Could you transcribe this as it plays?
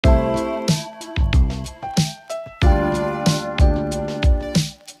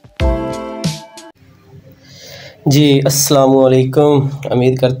जी अस्सलाम वालेकुम।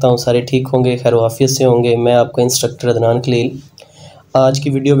 उम्मीद करता हूँ सारे ठीक होंगे, खैर आफियत से होंगे। मैं आपका इंस्ट्रक्टर अदनान खलील। आज की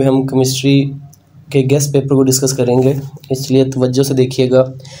वीडियो में हम केमिस्ट्री के गेस पेपर को डिस्कस करेंगे, इसलिए तवज्जो से देखिएगा।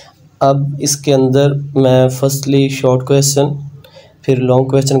 अब इसके अंदर मैं फर्स्टली शॉर्ट क्वेश्चन, फिर लॉन्ग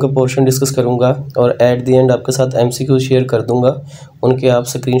क्वेश्चन का पोर्शन डिस्कस करूँगा और एट दी एंड आपके साथ MCQ शेयर कर दूँगा, उनके आप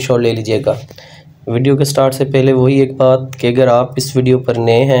स्क्रीनशॉट ले लीजिएगा। वीडियो के स्टार्ट से पहले वही एक बात कि अगर आप इस वीडियो पर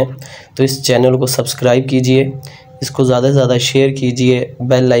नए हैं तो इस चैनल को सब्सक्राइब कीजिए, इसको ज़्यादा से ज़्यादा शेयर कीजिए,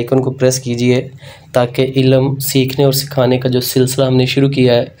 बेल आइकन को प्रेस कीजिए ताकि इल्म सीखने और सिखाने का जो सिलसिला हमने शुरू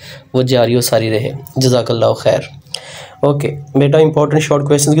किया है वो जारी और सारी रहे। जज़ाकल्लाह खैर। ओके बेटा, इंपॉर्टेंट शॉर्ट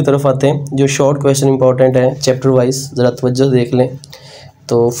क्वेश्चन की तरफ आते हैं। जो शॉर्ट क्वेश्चन इंपॉर्टेंट है चैप्टर वाइज, ज़रा तवज्जो से देख लें।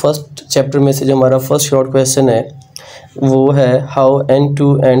 तो फर्स्ट चैप्टर में से जो हमारा फर्स्ट शॉर्ट क्वेश्चन है वो है how N2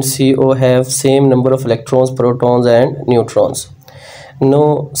 and CO have same number of electrons, protons and neutrons.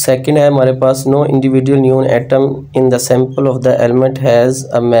 No second है हमारे पास नो इंडिविजुअल न्यून atom in the sample of the element has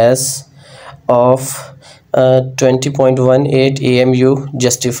a mass of 20.18 AMU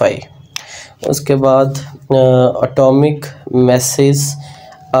justify. उसके बाद atomic masses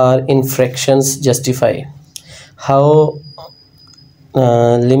are in fractions justify. How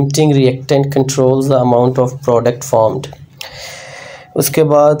limiting reactant controls the amount of product formed। उसके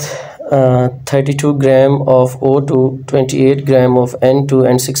बाद 32 ग्राम of O2, 28 gram of N2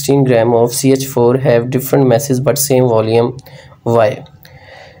 and 16 gram of CH4 have different masses but same volume। Why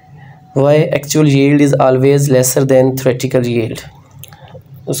actual yield is always lesser than theoretical yield।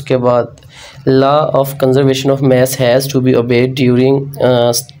 उसके बाद law of conservation of mass has to be obeyed during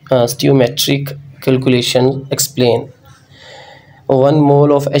stoichiometric calculation, explain। 1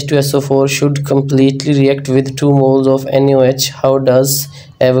 mole of H2SO4 should completely react with 2 moles of NaOH। How does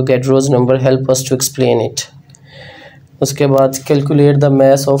Avogadro's number help us to explain it। उसके बाद calculate the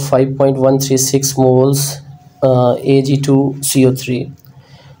mass of 5.136 moles Ag2CO3।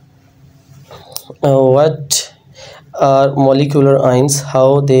 What are molecular ions, how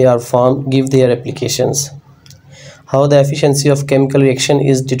they are formed, give their applications। How the efficiency of chemical reaction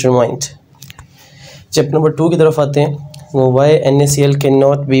is determined। Chapter number 2 की तरफ आते हैं। Why NaCl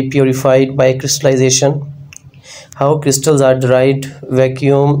cannot be purified by crystallization। How crystals are dried,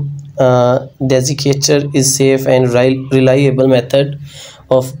 vacuum desiccator is safe and reliable method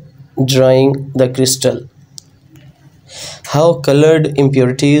of drying the crystal। How colored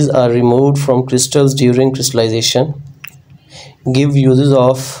impurities are removed from crystals during crystallization। Give uses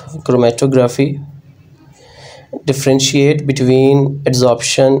of chromatography। Differentiate between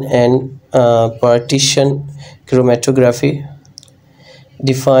adsorption and partition chromatography।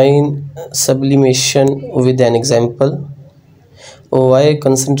 Define sublimation with an example। Why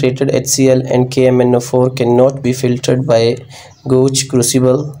concentrated HCl and KMnO4 cannot be filtered by gauge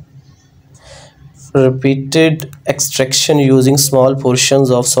crucible। Repeated extraction using small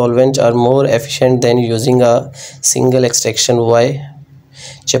portions of solvent are more efficient than using a single extraction। Why।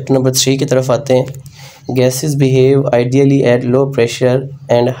 Chapter number 3 की तरफ आते हैं। Gases behave ideally at low pressure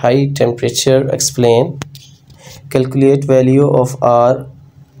and high temperature, explain। Calculate value of R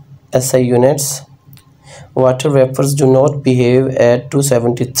SI units। Water vapors do not behave at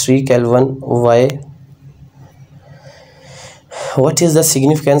 273 Kelvin। Why। What is the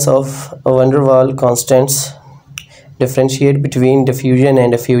significance of van der Waals constants। Differentiate between diffusion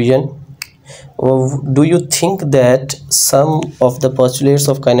and effusion। Do you think that some of the postulates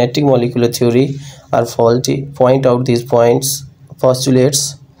of kinetic molecular theory are faulty? Point out these postulates।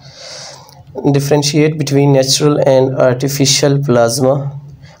 Differentiate between natural and artificial plasma।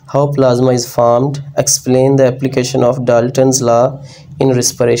 How plasma is formed। Explain the application of Dalton's law in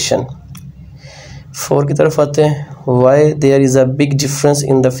respiration। 4 की तरफ आते हैं। Why there is a big difference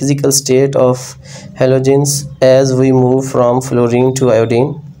in the physical state of halogens as we move from fluorine to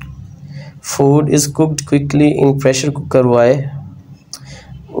iodine। Food is cooked quickly in pressure cooker। Why।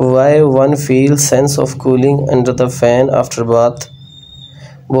 Why one feels sense of cooling under the fan after bath।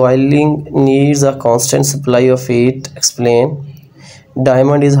 Boiling needs a constant supply of heat। Explain।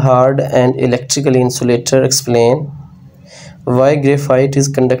 Diamond is hard and electrically insulator। Explain। Why graphite is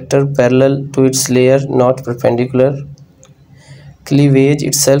conductor parallel to its layer, not perpendicular। Cleavage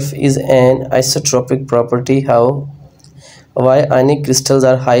itself is an isotropic property। How। Why ionic crystals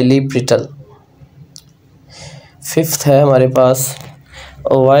are highly brittle। 5th है हमारे पास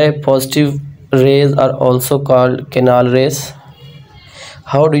why positive rays are also called canal rays।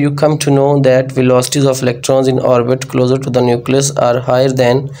 How do you come to know that velocities of electrons in orbit closer to the nucleus are higher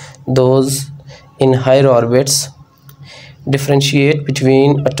than those in higher orbits। Differentiate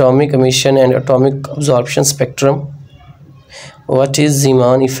between atomic emission and atomic absorption spectrum। What is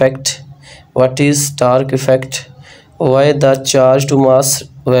Zeeman effect? What is Stark effect? Why the charge to mass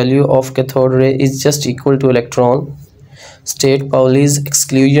value of cathode ray is just equal to electron. State Pauli's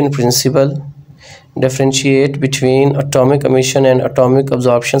exclusion principle. Differentiate between atomic emission and atomic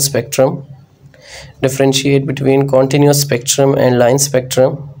absorption spectrum. Differentiate between continuous spectrum and line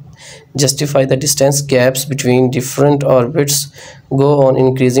spectrum. Justify the distance gaps between different orbits go on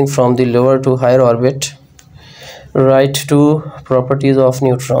increasing from the lower to higher orbit. Write two properties of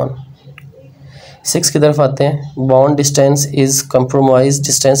neutron. 6 की तरफ आते हैं. Bond distance is compromise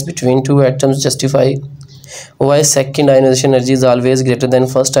distance between two atoms. Justify why second ionization energy is always greater than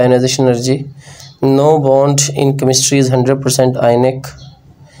first ionization energy. No bond in chemistry is 100% ionic.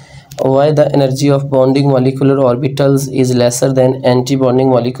 Why the energy of bonding molecular orbitals is lesser than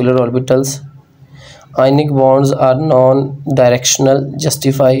anti-bonding molecular orbitals. Ionic bonds are non-directional.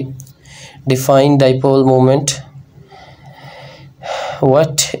 Justify. Define dipole moment.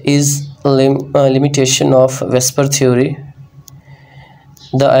 What is limitation of Vesper theory?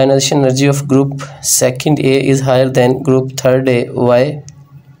 The ionization energy of group 2A is higher than group 3A.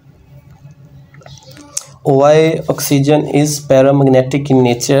 Why oxygen is paramagnetic in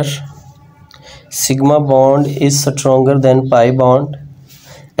nature? Sigma bond is stronger than pi bond.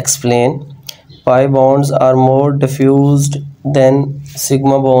 Explain. Pi bonds are more diffused than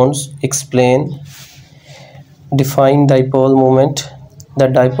sigma bonds. Explain. Define dipole moment. The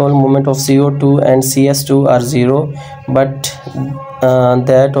dipole moment of CO2 and CS2 are 0, but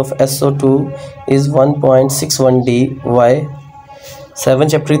that of SO2 is 1.61 D. Why? 7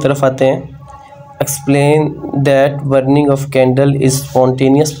 chapter की तरफ आते हैं. Explain that burning of candle is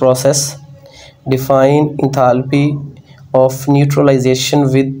spontaneous process. Define enthalpy of neutralization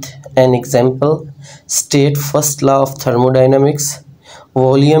with an example. State first law of thermodynamics.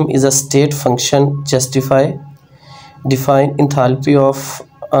 Volume is a state function. Justify. Define enthalpy of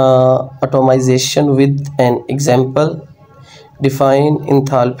atomization with an example. Define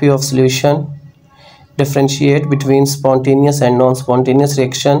enthalpy of solution. Differentiate between spontaneous and non-spontaneous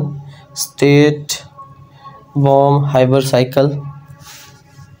reaction. State bomb Haber cycle.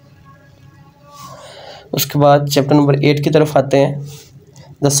 उसके बाद chapter number 8 की तरफ आते हैं.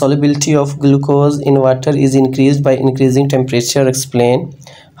 The solubility of glucose in water is increased by increasing temperature. Explain.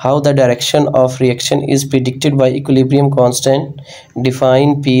 How the direction of reaction is predicted by equilibrium constant.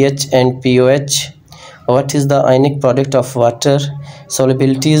 Define pH and pOH. What is the ionic product of water?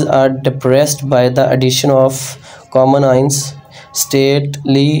 Solubilities are depressed by the addition of common ions. State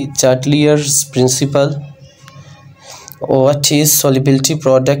Le-Chatelier's principle. What is solubility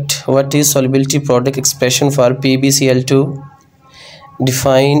product? What is solubility product expression for PbCl2?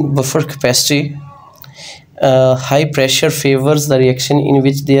 Define buffer capacity. High pressure favors the reaction in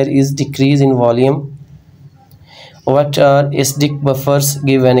which there is decrease in volume. What are acidic buffers?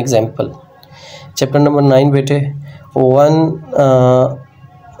 Give an example. Chapter number 9 बेटे. 1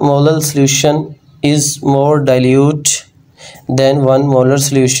 molar solution is more dilute than 1 molar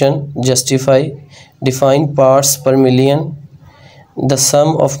solution. Justify. Define parts per million. The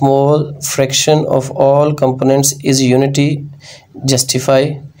sum of mole fraction of all components is unity.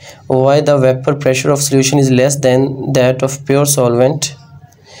 Justify. Why the vapor pressure of solution is less than that of pure solvent.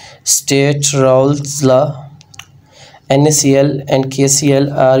 State Raoult's law. NaCl and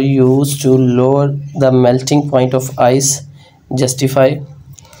KCl are used to lower the melting point of ice. Justify.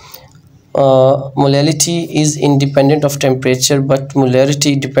 Molality is independent of temperature, but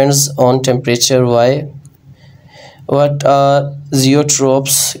molarity depends on temperature. Why? What are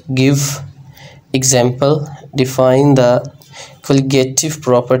zeotropes? Give example. Define the colligative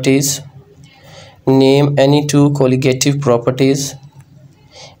properties. Name any 2 colligative properties.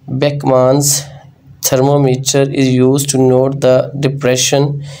 Beckmann's thermometer is used to note the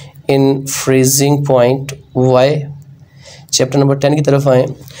depression in freezing point. Why? Chapter number 10 की तरफ आएँ.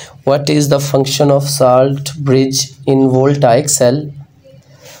 What is the function of salt bridge in voltaic cell?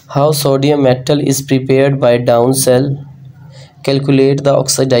 How sodium metal is prepared by down cell. Calculate the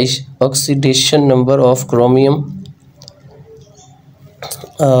oxidation number of chromium.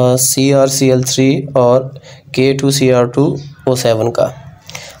 CrCl3 और K2Cr2O7 का.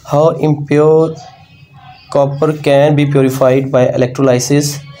 How impure copper can be purified by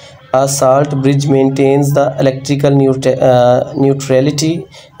electrolysis. A salt bridge maintains the electrical neutrality.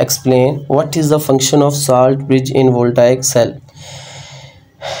 Explain. What is the function of salt bridge in voltaic cell?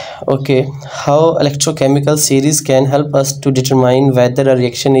 Okay. How electrochemical series can help us to determine whether a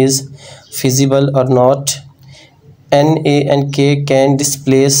reaction is feasible or not. Na and K can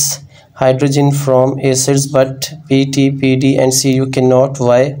displace hydrogen from acids, but Pt, Pd and Cu cannot.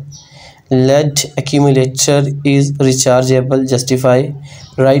 Why? Lead accumulator is rechargeable. Justify.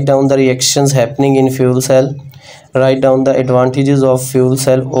 Write down the reactions happening in fuel cell. Write down the advantages of fuel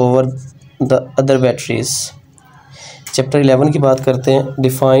cell over the other batteries. Chapter 11 की बात करते हैं.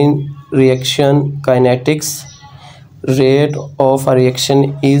 Define reaction kinetics. Rate of a reaction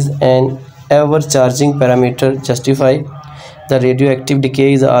is an ever charging parameter. Justify. The radioactive decay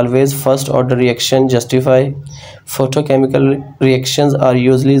is always first order reaction. Justify. Photochemical reactions are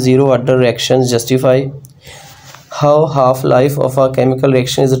usually zero order reactions. Justify. How half-life of a chemical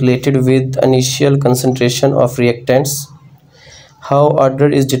reaction is related with initial concentration of reactants. How order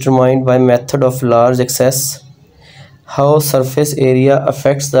is determined by method of large excess. How surface area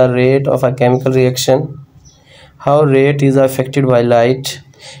affects the rate of a chemical reaction. How rate is affected by light.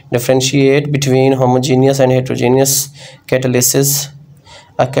 Differentiate between homogeneous and heterogeneous catalysis.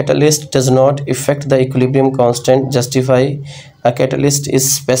 A catalyst does not affect the equilibrium constant. Justify. A catalyst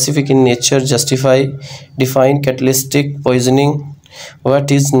is specific in nature. Justify. Define catalytic poisoning.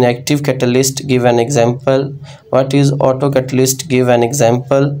 What is negative catalyst? Give an example. What is autocatalyst? Give an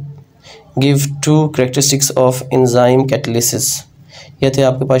example. Give two characteristics of enzyme catalysis. ये थे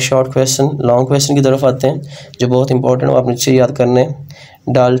आपके पास short question. Long question की तरफ आते हैं जो बहुत important है, आपने अच्छे याद करने हैं.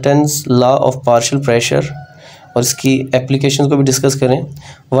 Dalton's law of partial pressure और इसकी एप्लीकेशन को भी डिस्कस करें.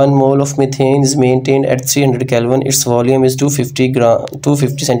 1 mole of methane is maintained eight 300 kelvin. Its volume is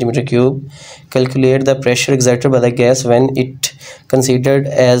 250 centimetre cube. Calculate the pressure exerted by the gas when it considered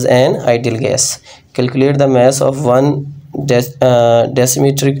as an ideal gas. Calculate the mass of 1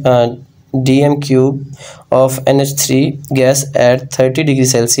 decimetric dm cube of NH3 gas at 30 degrees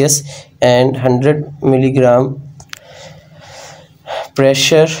Celsius and 100 milligram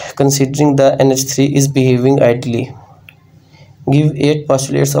pressure considering the NH3 is behaving ideally. Give 8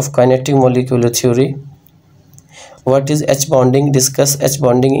 postulates of kinetic molecular theory. What is H bonding? Discuss H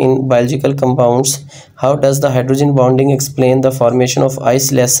bonding in biological compounds. How does the hydrogen bonding explain the formation of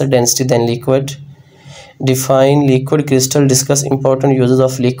ice lesser density than liquid? Define liquid crystal. Discuss important uses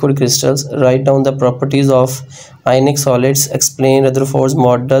of liquid crystals. Write down the properties of ionic solids. Explain Rutherford's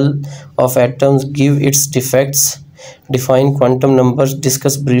model of atoms. Give its defects. Define quantum numbers.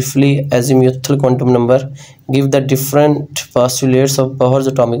 Discuss briefly azimuthal quantum number. Give the different postulates of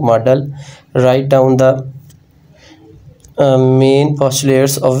Bohr's atomic model. Write down the main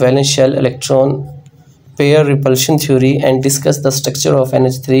postulates of valence shell electron pair repulsion theory and discuss the structure of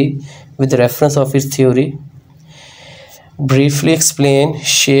NH3 with reference of its theory. Briefly explain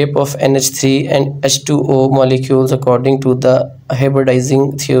shape of NH3 and H2O molecules according to the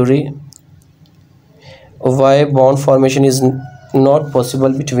hybridizing theory. Why bond formation is not possible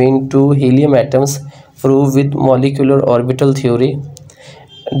between two helium atoms. Prove with molecular orbital theory.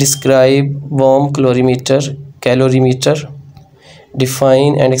 Describe worm calorimeter.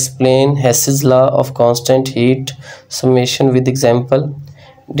 Define and explain Hess's law of constant heat summation with example.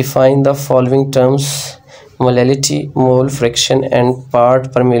 Define the following terms: molality, mole fraction, and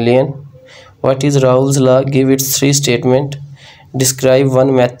part per million. What is Raoult's law? Give its 3 statements. Describe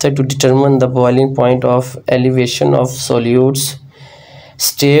one method to determine the boiling point of elevation of solutes.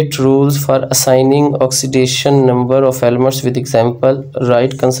 State rules for assigning oxidation number of elements with example.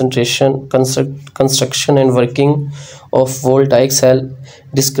 Write construction and working of voltaic cell.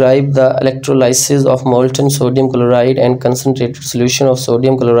 Describe the electrolysis of molten sodium chloride and concentrated solution of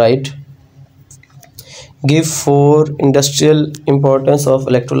sodium chloride. Give 4 industrial importance of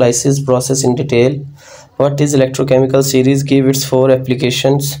electrolysis process in detail. What is electrochemical series? Give its 4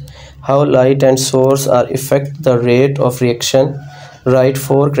 applications. How light and source are affect the rate of reaction. Write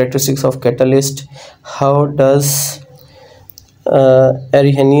 4 characteristics of catalyst. How does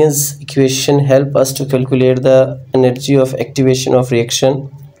Arrhenius equation help us to calculate the energy of activation of reaction?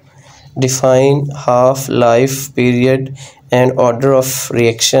 Define half-life period and order of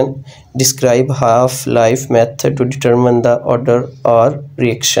reaction. Describe half-life method to determine the order or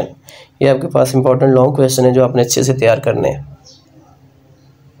reaction. ये आपके पास important long question है जो आपने अच्छे से तैयार करने हैं.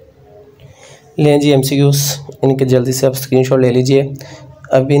 लें जी MCQs इनके जल्दी से आप स्क्रीनशॉट ले लीजिए.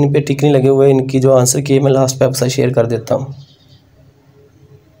 अभी इन पे टिक नहीं लगे हुए, इनकी जो आंसर किए मैं लास्ट पे आपके साथ शेयर कर देता हूँ.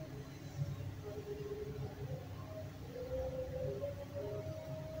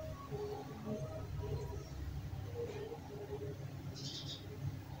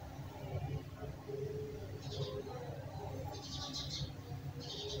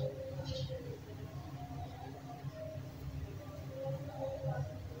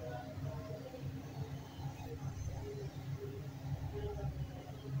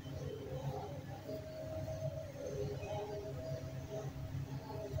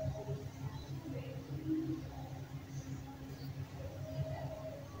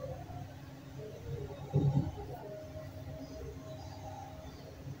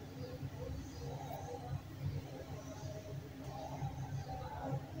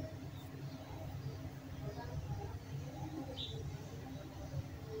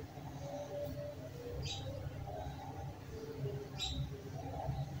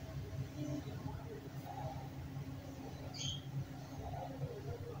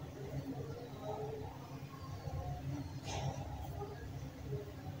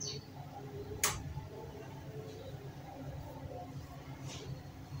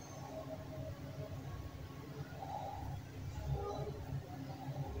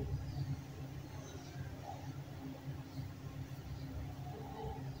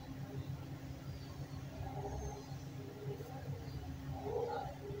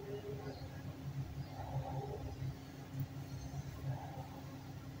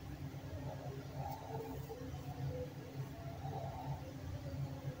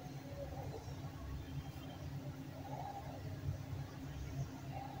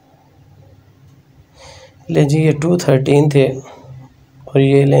 ले जी ये 213 थे और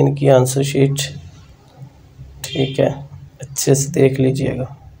ये ले इनकी आंसर शीट। ठीक है, अच्छे से देख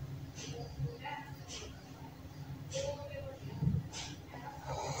लीजिएगा।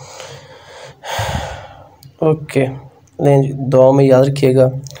 ओके, लें जी दुआ में याद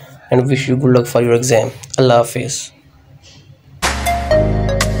रखिएगा and wish you good luck for your exam. अल्लाह हाफिज़।